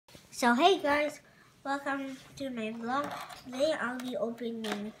So hey guys, welcome to my vlog. Today I'll be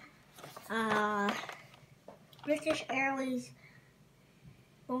opening British Airways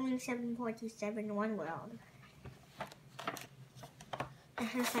Boeing 747 One World.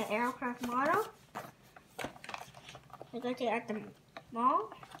 This is my aircraft model. I got it at the mall.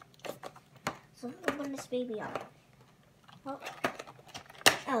 So let's open this baby up.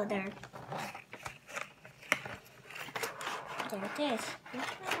 Oh, there. There it is.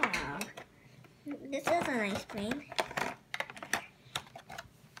 Wow. This is a nice plane.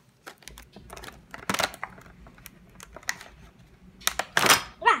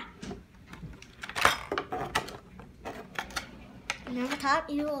 Ah! Never thought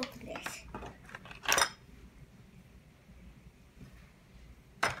you would open this.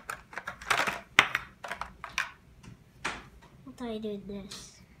 What do I do with this?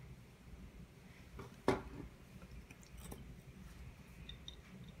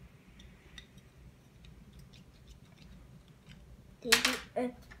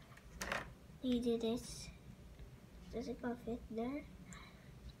 You do this. Does it go fit there?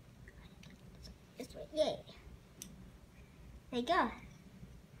 This way. Yay! There you go.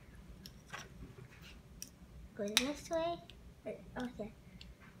 Go this way. Oh yeah.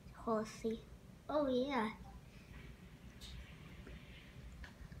 Hold see. Oh yeah.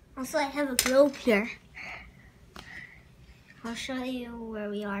 Also, I have a globe here. I'll show you where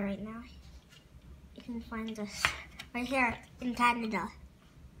we are right now. You can find us right here in Canada.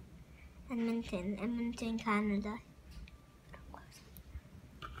 Edmonton, Canada.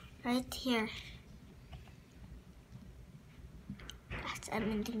 Right here. That's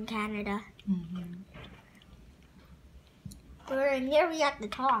Edmonton, Canada. We're nearly at the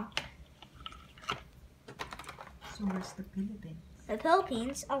top. So where's the Philippines? The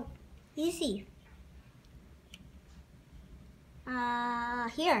Philippines? Oh, easy.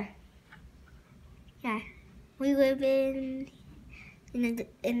 Here. Yeah. We live in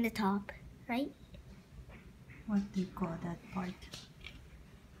the top, right? What do you call that part?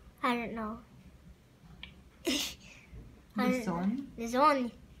 I don't know. The zone? The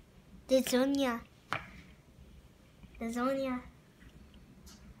zone. The zone. The zone.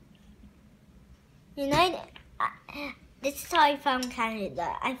 United. This is how I found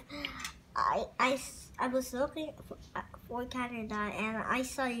Canada. I was looking for Canada and I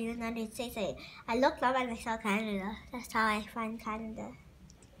saw the United States. I looked up and I saw Canada. That's how I found Canada.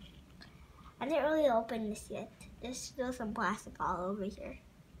 I didn't really open this yet. There's still some plastic all over here.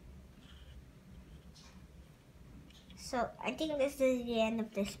 So I think this is the end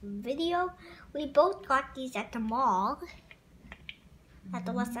of this video. We both got these at the mall. At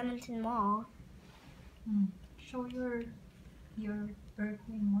the West Edmonton Mall. Show your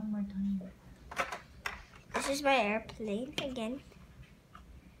airplane one more time. This is my airplane again.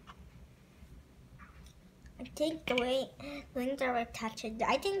 I think the wings are attached.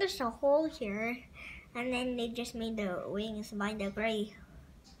 I think there's a hole here, and then they just made the wings by the gray.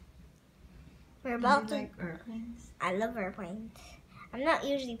 We're about to. Like airplanes? I love airplanes. I'm not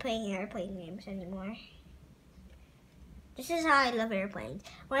usually playing airplane games anymore. This is how I love airplanes.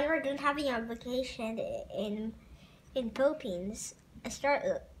 When we're done having a vacation in Philippines, I start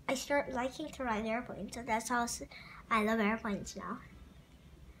liking to ride airplanes. So that's how I love airplanes now.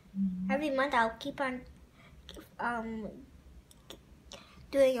 Every month I'll keep on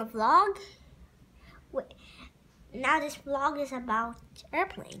doing a vlog. Now this vlog is about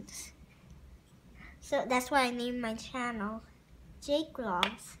airplanes. So that's why I named my channel Jake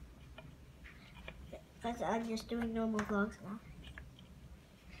Vlogs. Because I'm just doing normal vlogs now.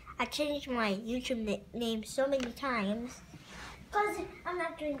 I changed my YouTube name so many times. Because I'm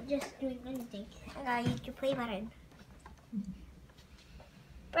not just doing anything. I got a YouTube play button.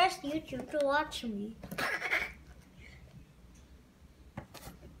 Press YouTube to watch me.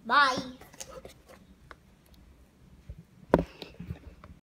 Bye.